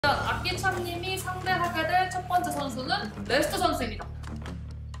박기찬님이 상대하게 될 첫 번째 선수는 레스트 선수입니다.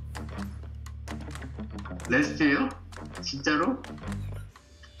 레스트예요? 진짜로?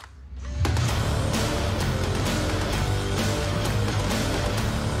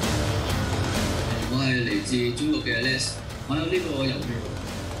我係嚟自中國嘅 Les， 我有呢個遊戲。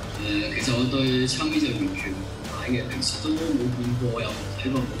其實我對Charmi就完全唔解嘅，平時都冇見過，又冇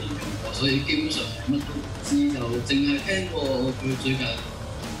睇過，冇研究過，所以基本上係乜都唔知，就淨係聽過佢最近。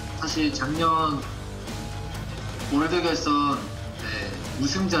 사실 작년 월드에서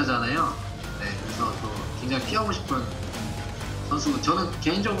우승자잖아요. 네, 그래서 또 굉장히 피하고 싶은 선수. 저는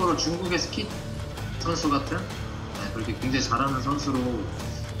개인적으로 중국의 스키 선수 같은 그렇게 굉장히 잘하는 선수로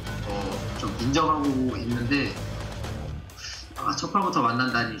좀 인정하고 있는데 첫 판부터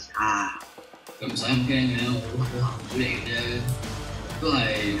만난다니. 咁唔使咁驚嘅，我好行會嚟嘅啫，都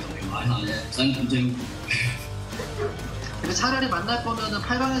係求其玩下啫，唔使咁精。 근데 차라리 만날 거면은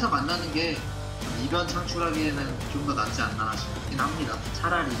 8강에서 만나는 게 이변 창출하기에는 좀 더 낫지 않나 싶긴 합니다.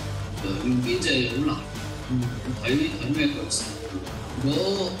 차라리. 用邊隻好難，睇咩腳手。如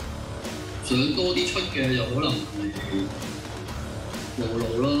果想多啲出嘅，又可能係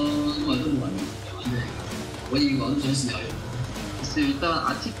路啦，因為都冇人玩嘅，可以玩想試下用。 글쎄 일단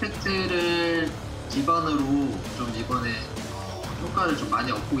아티팩트를 기반으로 좀 이번에 효과를 좀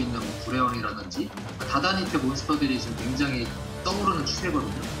많이 얻고 있는 뭐 구레왕이라든지 다다니트 몬스터들이 지금 굉장히 떠오르는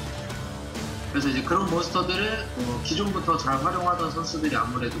추세거든요. 그래서 이제 그런 몬스터들을 기존부터 잘 활용하던 선수들이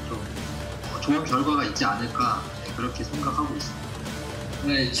아무래도 좀 좋은 결과가 있지 않을까 그렇게 생각하고 있습니다.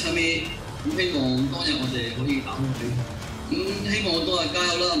 네, Charmi希望當日我哋可以打好佢。希望多日加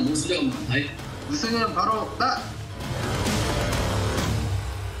油啦，唔好輸得咁難睇。 우승은 바로 나!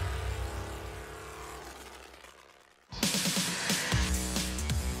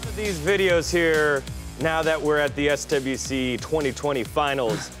 These videos here, now that we're at the SWC 2020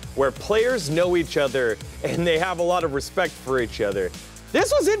 finals, where players know each other and they have a lot of respect for each other.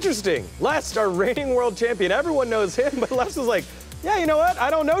 This was interesting. Les, our reigning world champion, everyone knows him, but Les was like, yeah, you know what? I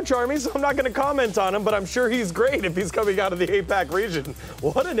don't know Charmi, so I'm not going to comment on him, but I'm sure he's great if he's coming out of the APAC region.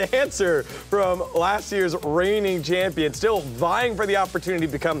 What an answer from last year's reigning champion, still vying for the opportunity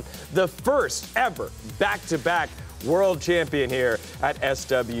to become the first ever back-to-back world champion here at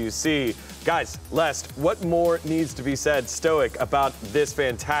SWC. Guys, Les, what more needs to be said, Stoic, about this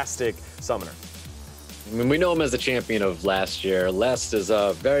fantastic summoner? I mean, we know him as the champion of last year. Les is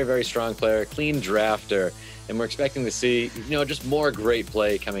a very, very strong player, clean drafter, and we're expecting to see, just more great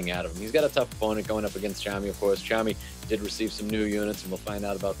play coming out of him. He's got a tough opponent going up against Charmi, of course. Charmi did receive some new units, and we'll find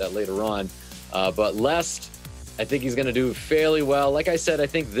out about that later on. But Les, I think he's going to do fairly well. Like I said, I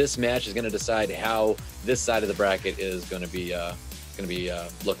think this match is going to decide how this side of the bracket is going to be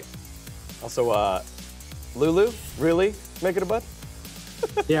looking. Also, Lulu, really make it a bud?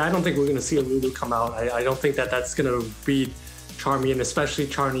 Yeah, I don't think we're going to see a Lulu come out. I don't think that's going to beat Charmi, and especially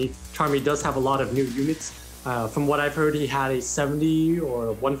Charmi. Charmi does have a lot of new units. From what I've heard, he had a 70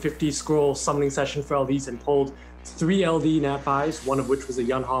 or 150 scroll summoning session for LDs and pulled 3 LD Nat 5s, one of which was a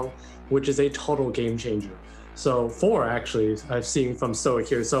Yunhong, which is a total game changer. So 4 actually, I've seen from Stoic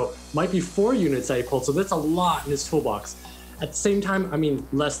here. So might be 4 units that he pulled. So that's a lot in his toolbox. At the same time, I mean,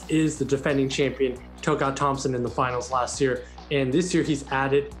 Les is the defending champion, took out Thompson in the finals last year. And this year he's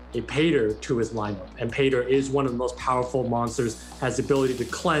added a Pater to his lineup. And Pater is one of the most powerful monsters, has the ability to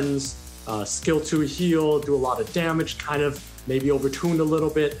cleanse, skill 2 heal, do a lot of damage, kind of maybe overtuned a little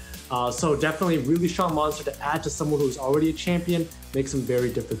bit. So definitely a really strong monster to add to someone who's already a champion, makes him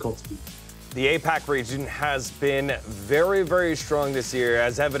very difficult to beat. The APAC region has been very, very strong this year,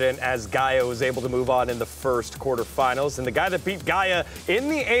 as evident as Gaia was able to move on in the first quarterfinals. And the guy that beat Gaia in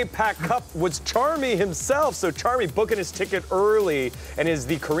the APAC Cup was Charmi himself. So Charmi booking his ticket early and is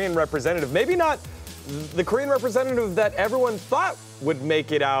the Korean representative. Maybe not the Korean representative that everyone thought would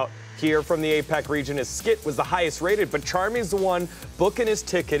make it out here from the APAC region, as Skit was the highest rated, but Charmi's the one booking his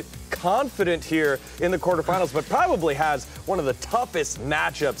ticket, confident here in the quarterfinals, but probably has one of the toughest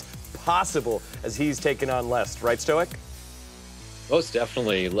matchups possible as he's taken on Les, right, Stoic? Most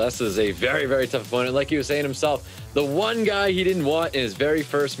definitely. Les is a very, very tough opponent. Like he was saying himself, the one guy he didn't want in his very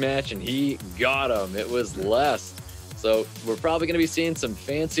first match, and he got him. It was Les. So we're probably going to be seeing some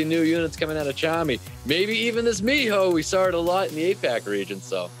fancy new units coming out of Charmi. Maybe even this Miho. We saw it a lot in the APAC region.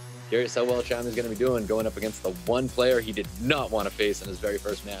 So curious how well Charmi's going to be doing going up against the one player he did not want to face in his very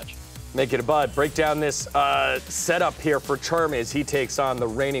first match. Make it a bud. Break down this setup here for Charmi as he takes on the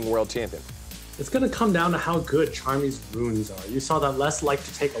reigning world champion. It's going to come down to how good Charmi's runes are. You saw that Les liked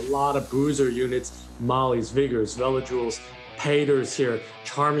to take a lot of bruiser units, Mollies, Vigors, Velojewels, Paters here.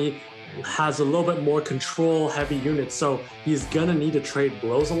 Charmi has a little bit more control heavy units, so he's gonna need to trade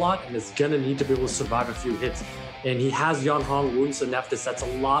blows a lot and is gonna need to be able to survive a few hits. And he has Yanhong, Wounds, and Nephthys. That's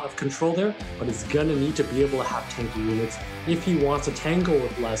a lot of control there, but he's gonna need to be able to have tanky units if he wants to tangle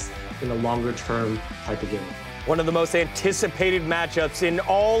with less in a longer term type of game. One of the most anticipated matchups in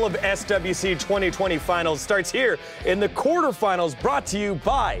all of SWC 2020 finals starts here in the quarterfinals, brought to you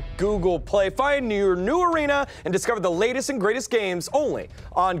by Google Play. Find your new arena and discover the latest and greatest games only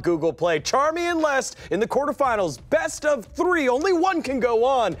on Google Play. Charmi and Lest in the quarterfinals, best of 3. Only one can go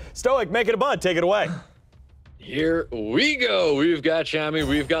on. Stoic, make it a bud. Take it away. Here we go. We've got Charmi.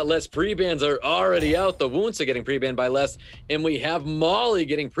 We've got Les. Pre-bans are already out. The Wounds are getting pre-banned by Les. And we have Molly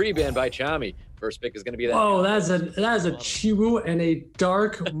getting pre-banned by Charmi. First pick is going to be that. Oh, that is a Chiwu and a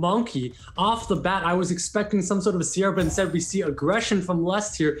Dark Monkey. Off the bat, I was expecting some sort of a CR, but instead we see aggression from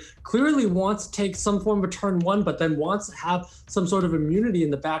Lest here. Clearly wants to take some form of turn 1, but then wants to have some sort of immunity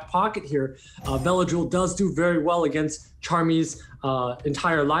in the back pocket here. Belladrul does do very well against Charmi's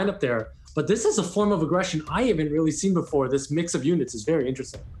entire lineup there. But this is a form of aggression I haven't really seen before. This mix of units is very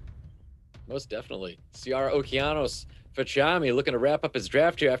interesting. Most definitely. Ciara Okeanos for Charmi looking to wrap up his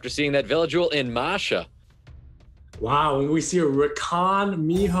draft here after seeing that Belladrul in Masha. Wow, and we see a Rakan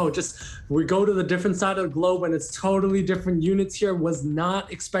Miho. We go to the different side of the globe and it's totally different units here. Was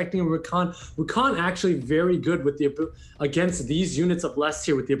not expecting a Rakan. Rakan actually very good with against these units of Lest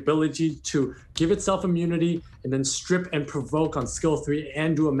here with the ability to give itself immunity and then strip and provoke on skill 3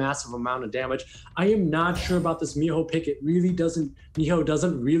 and do a massive amount of damage. I am not sure about this Miho pick. Miho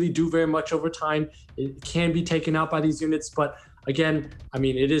doesn't really do very much over time. It can be taken out by these units, but again, I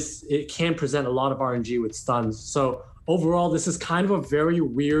mean, it can present a lot of RNG with stuns. So overall, this is kind of a very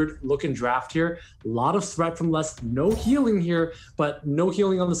weird looking draft here. A lot of threat from Lest, no healing here, but no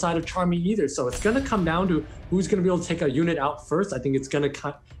healing on the side of Charmi either. So it's going to come down to who's going to be able to take a unit out first. I think it's going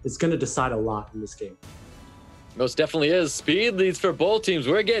to decide a lot in this game. Most definitely is. Speed leads for both teams.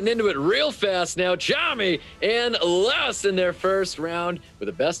 We're getting into it real fast now. Charmi and Les in their first round with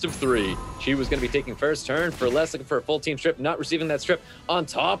a best of 3. She was going to be taking first turn for Les, looking for a full team strip, not receiving that strip. On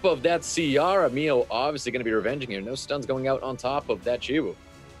top of that, Ciara Mio obviously going to be revenging here. No stuns going out on top of that Chiwu.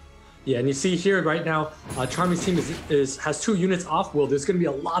 Yeah, and you see here right now, Charmi's team has 2 units off will. There's going to be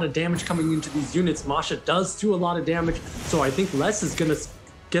a lot of damage coming into these units. Masha does do a lot of damage, so I think Les is going to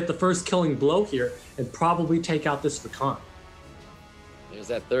get the first killing blow here and probably take out this Rakan. There's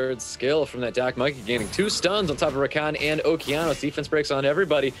that third skill from that Dark Monkey, gaining 2 stuns on top of Rakan and Okeanos. Defense breaks on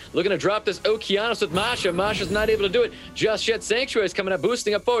everybody. Looking to drop this Okeanos with Masha. Masha's not able to do it just yet. Sanctuary's coming up,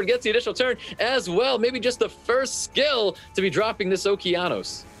 boosting up forward, gets the additional turn as well. Maybe just the first skill to be dropping this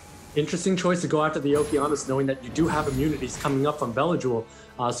Okeanos. Interesting choice to go after the Okeanos, knowing that you do have immunities coming up from Belladrul.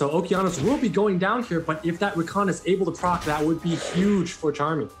 So Okeanos will be going down here, but if that Rakan is able to proc, that would be huge for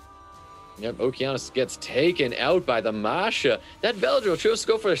Charmi. Yep, Okeanos gets taken out by the Masha. That Belladrul chose to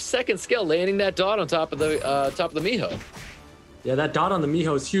go for a second skill, landing that dot on top of the Miho. Yeah, that dot on the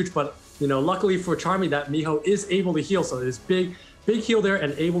Miho is huge, but you know, luckily for Charmi, that Miho is able to heal, so there's big heal there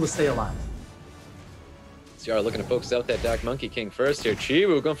and able to stay alive. Ciara looking to focus out that Dark Monkey King first here.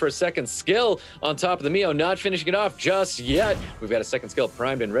 Chiwu going for a second skill on top of the Miho, not finishing it off just yet. We've got a second skill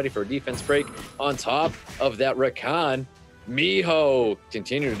primed and ready for a defense break on top of that Rakan. Miho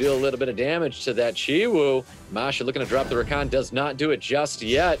continue to do a little bit of damage to that Chiwu. Masha looking to drop the Rakan, does not do it just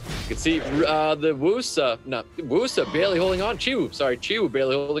yet. You can see the Wusa barely holding on. Chiwu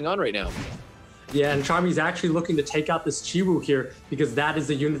barely holding on right now. Yeah, and Charmi's actually looking to take out this Chiwu here because that is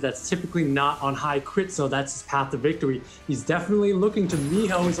a unit that's typically not on high crit, so that's his path to victory. He's definitely looking to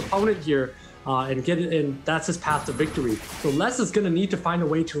Miho, his opponent here, and get it, and that's his path to victory. So Les is going to need to find a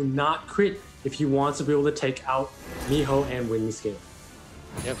way to not crit if he wants to be able to take out Miho and win this game.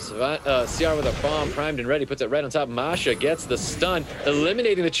 Yep, Ciara with a bomb primed and ready, puts it right on top. Masha gets the stun,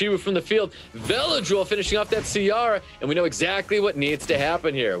 eliminating the Chiwu from the field. Belladrul finishing off that Ciara, and we know exactly what needs to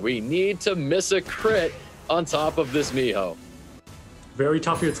happen here. We need to miss a crit on top of this Miho. Very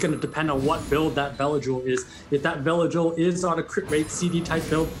tough here. It's going to depend on what build that Belladrul is. If that Belladrul is on a crit rate CD type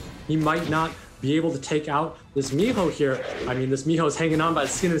build, he might not be able to take out this Miho here. I mean, this Miho is hanging on by the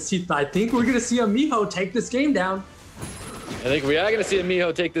skin of his teeth. I think we're going to see a Miho take this game down. I think we are going to see a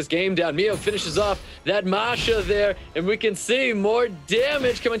Miho take this game down. Miho finishes off that Masha there, and we can see more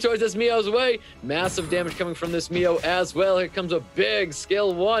damage coming towards this Miho's way. Massive damage coming from this Miho as well. Here comes a big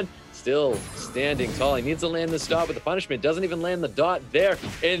skill 1. Still standing tall. He needs to land this dot with the punishment. Doesn't even land the dot there.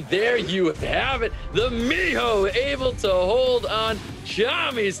 And there you have it. The Miho able to hold on.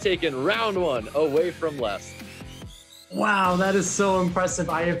 Charmi's taking round 1 away from Les. Wow, that is so impressive.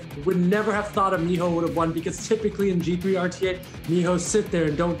 Would never have thought of Miho would have won because typically in G3 RTA, Miho sit there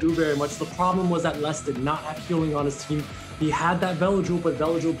and don't do very much. The problem was that Les did not have healing on his team. He had that Velojule, but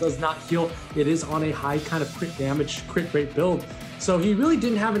Velojule does not heal. It is on a high kind of crit damage, crit rate build. So he really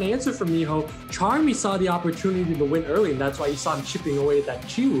didn't have an answer for Miho. Charmi saw the opportunity to win early, and that's why you saw him chipping away at that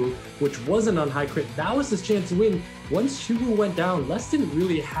Chiwu, which wasn't on high crit. That was his chance to win. Once Chiwu went down, Les didn't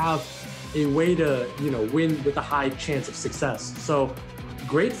really have a way to, win with a high chance of success. So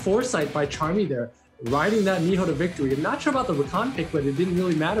great foresight by Charmi there, riding that Miho to victory. I'm not sure about the Rakan pick, but it didn't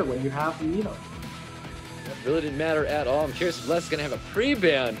really matter when you have Miho. It really didn't matter at all. I'm curious if Les is going to have a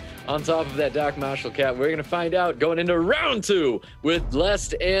pre-ban on top of that Doc Marshall cap. We're going to find out going into round 2 with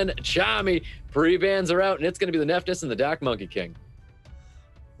Les and Charmi. Pre-bans are out, and it's going to be the Nephthys and the Doc Monkey King.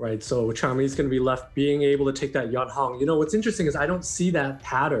 Right, so Charmi is going to be left being able to take that Yonhong. What's interesting is I don't see that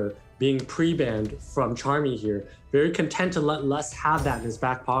pattern being pre-banned from Charmi here. Very content to let Les have that in his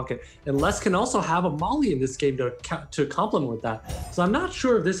back pocket. And Les can also have a Molly in this game to complement with that. So I'm not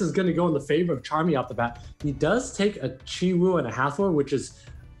sure if this is going to go in the favor of Charmi off the bat. He does take a Chiwu and a Hathor, which is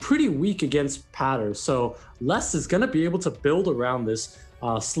pretty weak against Patter. So Les is going to be able to build around this,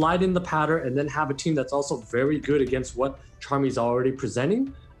 slide in the Patter, and then have a team that's also very good against what Charmi's already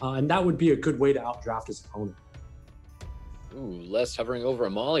presenting. And that would be a good way to outdraft his opponent. Ooh, Les hovering over a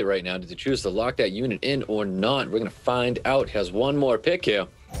Molly right now. Did he choose to lock that unit in or not? We're going to find out. Has one more pick here.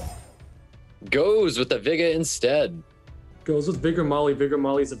 Goes with the Vigor instead. Goes with Vigor Molly. Vigor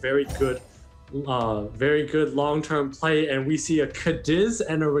Molly is a very good long-term play. And we see a Cadiz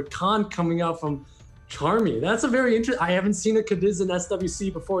and a Rakan coming out from Charmi. That's a very interesting. I haven't seen a Cadiz in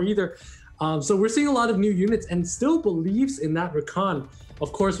SWC before either. So we're seeing a lot of new units and still believes in that Rakan.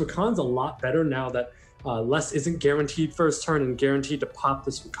 Of course, Rakan's a lot better now that Les isn't guaranteed first turn and guaranteed to pop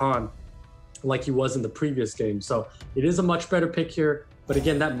this Rakan like he was in the previous game. So it is a much better pick here. But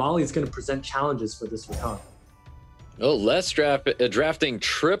again, that Molly is going to present challenges for this Rakan. Oh, Les drafting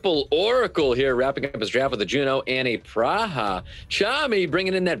triple Oracle here, wrapping up his draft with a Juno and a Praha. Charmi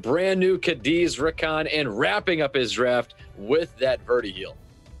bringing in that brand new Cadiz Rakan and wrapping up his draft with that Verti heal.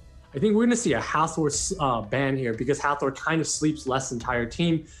 I think we're going to see a Hathor ban here because Hathor kind of sleeps Les' entire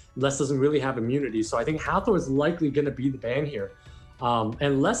team. Les doesn't really have immunity. So I think Hathor is likely going to be the ban here.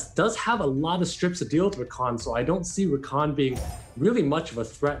 And Les does have a lot of strips to deal with Rakan, so I don't see Rakan being really much of a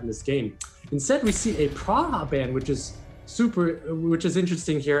threat in this game. Instead, we see a Praha ban, which is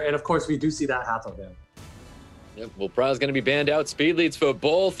interesting here. And of course, we do see that Hathor ban. Yep, well, Pra's going to be banned out. Speed leads for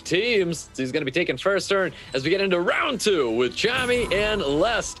both teams. So he's going to be taking first turn as we get into round 2 with Charmi and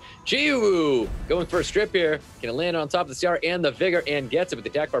Les. Chiwu going for a strip here. Can land on top of the CR and the Vigor and gets it with the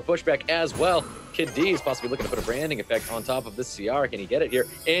attack bar pushback as well. Cadiz possibly looking to put a branding effect on top of this CR. Can he get it here?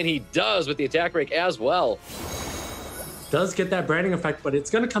 And he does with the attack break as well. Does get that branding effect, but it's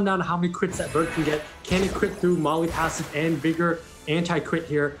going to come down to how many crits that Vert can get. Can he crit through Molly passive and Vigor anti-crit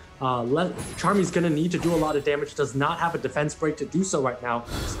here? Charmi's going to need to do a lot of damage. Does not have a defense break to do so right now.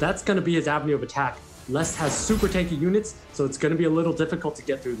 So that's going to be his avenue of attack. Les has super tanky units, so it's going to be a little difficult to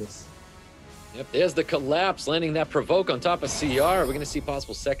get through this. Yep, there's the collapse, landing that provoke on top of CR. We're going to see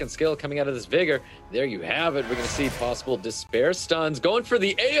possible second skill coming out of this Vigor. There you have it. We're going to see possible despair stuns. Going for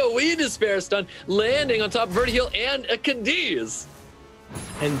the AoE despair stun, landing on top of Verti and a Cadiz.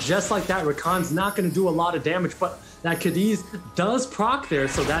 And just like that, Rakan's not going to do a lot of damage, but that Cadiz does proc there,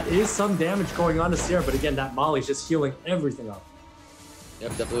 so that is some damage going on to Sierra. But again, that Molly's just healing everything up. Yep,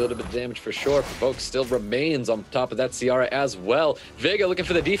 definitely a little bit of damage for sure. Provoke still remains on top of that Ciara as well. Vega looking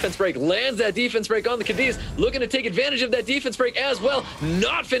for the defense break, lands that defense break on the Cadiz, looking to take advantage of that defense break as well,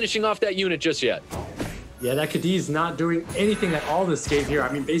 not finishing off that unit just yet. Yeah, that Cadiz not doing anything at all this game here.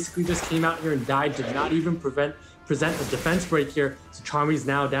 I mean, basically just came out here and died, did not even present a defense break here. So Charmi's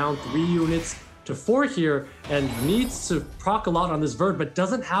now down 3 units to 4 here and needs to proc a lot on this Verd, but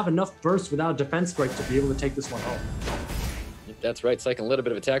doesn't have enough burst without defense break to be able to take this one home. That's right, cycling a little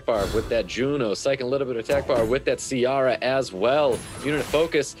bit of attack bar with that Juno, cycling a little bit of attack bar with that Ciara as well. Unit of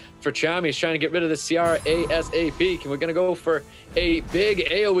focus for Charmi is trying to get rid of the Ciara ASAP. And we're going to go for a big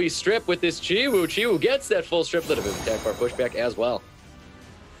AoE strip with this Chiwu. Chiwu gets that full strip, little bit of attack bar pushback as well.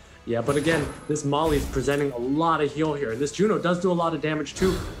 Yeah, but again, this Molly is presenting a lot of heal here. This Juno does do a lot of damage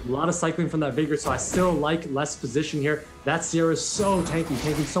too. A lot of cycling from that Vigor, so I still like less position here. That Ciara is so tanky,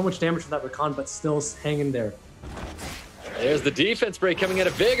 taking so much damage from that Rakan, but still hanging there. There's the defense break coming out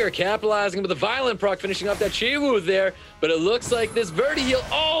of Vigor, capitalizing with a violent proc, finishing off that Chiwu there. But it looks like this Verti heal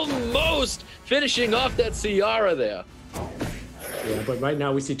almost finishing off that Ciara there. Yeah, but right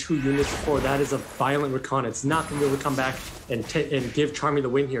now we see 2 units before. That is a violent Rakan. It's not going to be able to come back and give Charmi the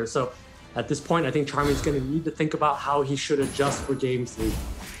win here. So At this point, I think Charmi's going to need to think about how he should adjust for Game 3.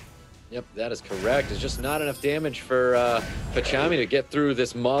 Yep, that is correct. It's just not enough damage for Charmi to get through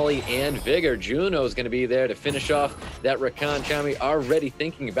this Molly and Vigor. Juno is going to be there to finish off that Rakan. Charmi already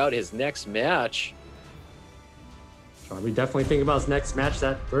thinking about his next match. Charmi definitely thinking about his next match.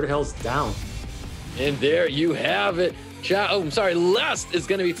 That Vertihell's down. And there you have it. Lest is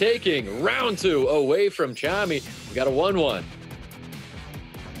going to be taking round 2 away from Charmi. We got a 1-1.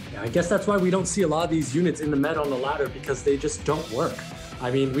 Yeah, I guess that's why we don't see a lot of these units in the meta on the ladder, because they just don't work. I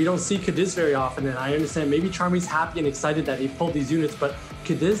mean, we don't see Cadiz very often, and I understand maybe Charmi's happy and excited that he pulled these units, but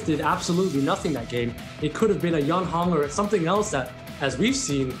Cadiz did absolutely nothing that game. It could have been a Yan Hong or something else that, as we've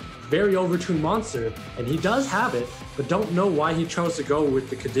seen, very overtuned monster, and he does have it, but don't know why he chose to go with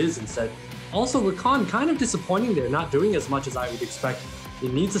the Cadiz instead. Also, Rakan kind of disappointing there, not doing as much as I would expect. He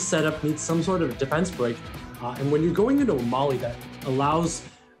needs a setup, needs some sort of defense break, and when you're going into a Molly that allows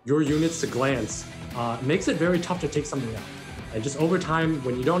your units to glance, it makes it very tough to take something out. And just over time,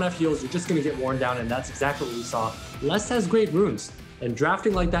 when you don't have heals, you're just going to get worn down, and that's exactly what we saw. Les has great runes, and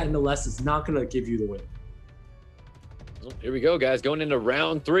drafting like that into Les is not going to give you the win. Well, here we go, guys. Going into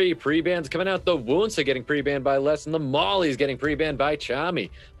round 3. Pre-bans coming out. The Wounsa getting pre-banned by Les, and the Molly's getting pre-banned by Charmi.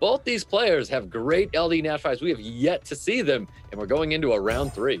 Both these players have great LD Nat 5s. We have yet to see them, and we're going into a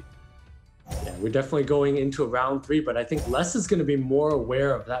round 3. Yeah, we're definitely going into a round 3, but I think Les is going to be more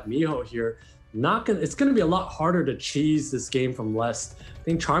aware of that Miho here. It's going to be a lot harder to cheese this game from Les. I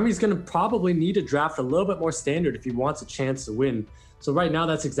think Charmi's going to probably need to draft a little bit more standard if he wants a chance to win. So right now,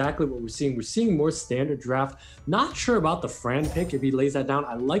 that's exactly what we're seeing. We're seeing more standard draft. Not sure about the Fran pick if he lays that down.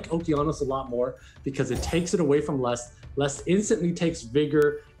 I like Okeanos a lot more because it takes it away from Les. Les instantly takes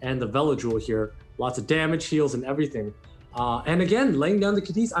Vigor and the Velojoule here. Lots of damage, heals, and everything. And again, laying down the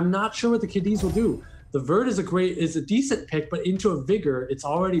Cadiz, I'm not sure what the Cadiz will do. The Vert is a decent pick, but into a Vigor, it's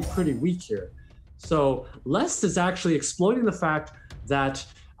already pretty weak here. So Les is actually exploiting the fact that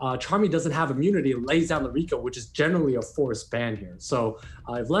Charmi doesn't have immunity and lays down the Rico, which is generally a forced ban here. So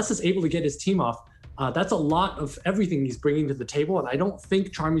if Les is able to get his team off, that's a lot of everything he's bringing to the table, and I don't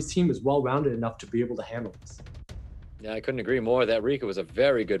think Charmi's team is well-rounded enough to be able to handle this. Yeah, I couldn't agree more. That Rika was a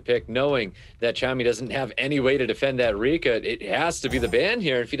very good pick, knowing that Charmi doesn't have any way to defend that Rika. It has to be the ban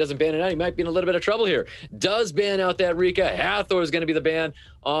here. If he doesn't ban it out, he might be in a little bit of trouble here. Does ban out that Rika. Hathor is going to be the ban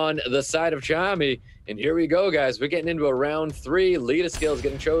on the side of Charmi. And here we go, guys. We're getting into a round 3. Leader skill is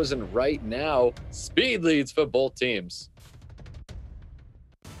getting chosen right now. Speed leads for both teams.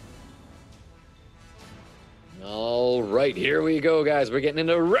 All right, here we go, guys. We're getting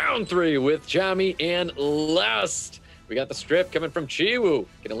into round 3 with Charmi and Lust. We got the strip coming from Chiwu.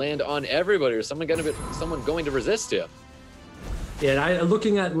 Gonna land on everybody. Or someone going to resist here. Yeah, and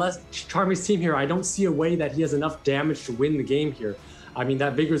looking at Charmi's team here, I don't see a way that he has enough damage to win the game here. I mean,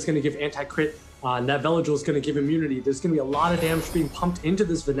 that Vigor is going to give anti-crit, and that Velojoule is going to give immunity. There's going to be a lot of damage being pumped into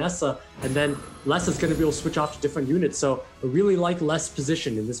this Vanessa, and then Les is going to be able to switch off to different units. So I really like Les'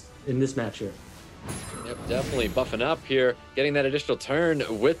 position in this match here. Yep, definitely buffing up here, getting that additional turn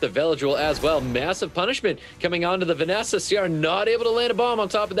with the Velojoule as well. Massive punishment coming onto the Vanessa. CR not able to land a bomb on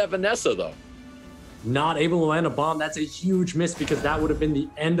top of that Vanessa, though. Not able to land a bomb. That's a huge miss because that would have been the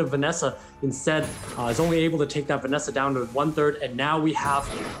end of Vanessa. Instead, is only able to take that Vanessa down to 1/3, and now we have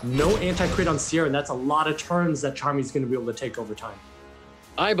no anti-crit on Sierra, and that's a lot of turns that Charmi's going to be able to take over time.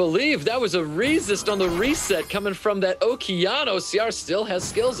 I believe that was a resist on the reset coming from that Okeano. CR still has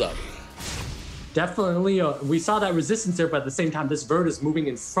skills up. Definitely, we saw that resistance there, but at the same time, this Vert is moving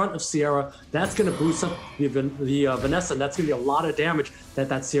in front of Sierra. That's going to boost up the Vanessa, and that's going to be a lot of damage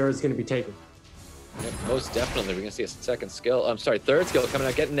that Sierra is going to be taking. Yep, most definitely. We're going to see a third skill coming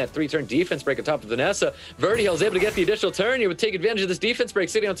out, getting that 3-turn defense break on top of Vanessa. Vertiel is able to get the additional turn. He would take advantage of this defense break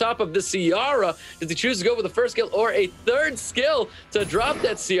sitting on top of the Ciara. Does he choose to go with the first skill or a third skill to drop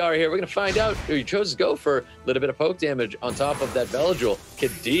that Ciara here? We're going to find out. He chose to go for a little bit of poke damage on top of that Velojoule.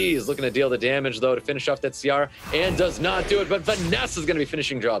 Cadiz looking to deal the damage, though, to finish off that Ciara, and does not do it, but Vanessa's going to be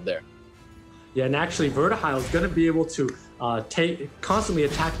finishing job there. Yeah, and actually, Vertihile is going to be able to constantly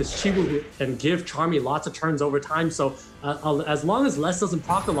attack this Chibu and give Charmi lots of turns over time. So as long as Les doesn't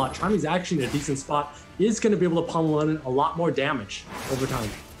proc a lot, Charmi's actually in a decent spot. Is going to be able to pummel in a lot more damage over time.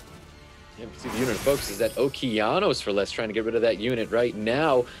 Yeah, see the unit focuses that Okeanos for Les, trying to get rid of that unit right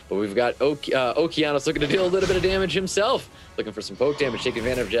now. But we've got Okeanos looking to deal a little bit of damage himself. Looking for some poke damage, take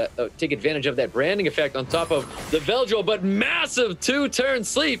advantage of that branding effect on top of the Velojoule, but massive 2-turn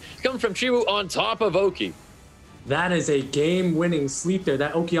sleep coming from Chiwu on top of Oki. That is a game-winning sleep there.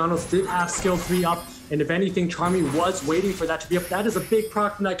 That Okeanos did have skill 3 up, and if anything, Charmi was waiting for that to be up. That is a big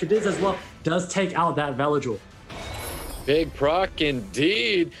proc from that Cadiz as well. Does take out that Velojoule. Big proc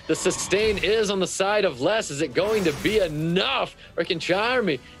indeed. The sustain is on the side of Les. Is it going to be enough? Or can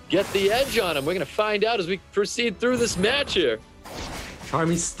Charmi get the edge on him? We're going to find out as we proceed through this match here.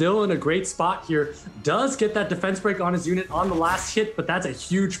 Charmi's still in a great spot here. Does get that defense break on his unit on the last hit, but that's a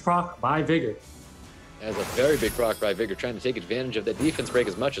huge proc by Vigor. As a very big proc by Vigor, trying to take advantage of that defense break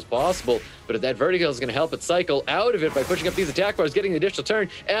as much as possible. But if that vertical is going to help it cycle out of it by pushing up these attack bars, getting the additional turn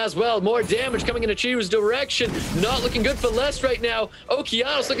as well. More damage coming into Chiru's direction. Not looking good for Les right now.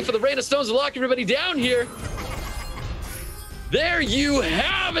 Okeanos looking for the Rain of Stones to lock everybody down here. There you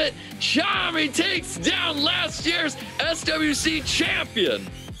have it. Charmi takes down last year's SWC champion.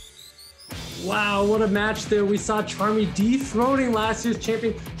 Wow, what a match there. We saw Charmi dethroning last year's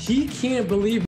champion. He can't believe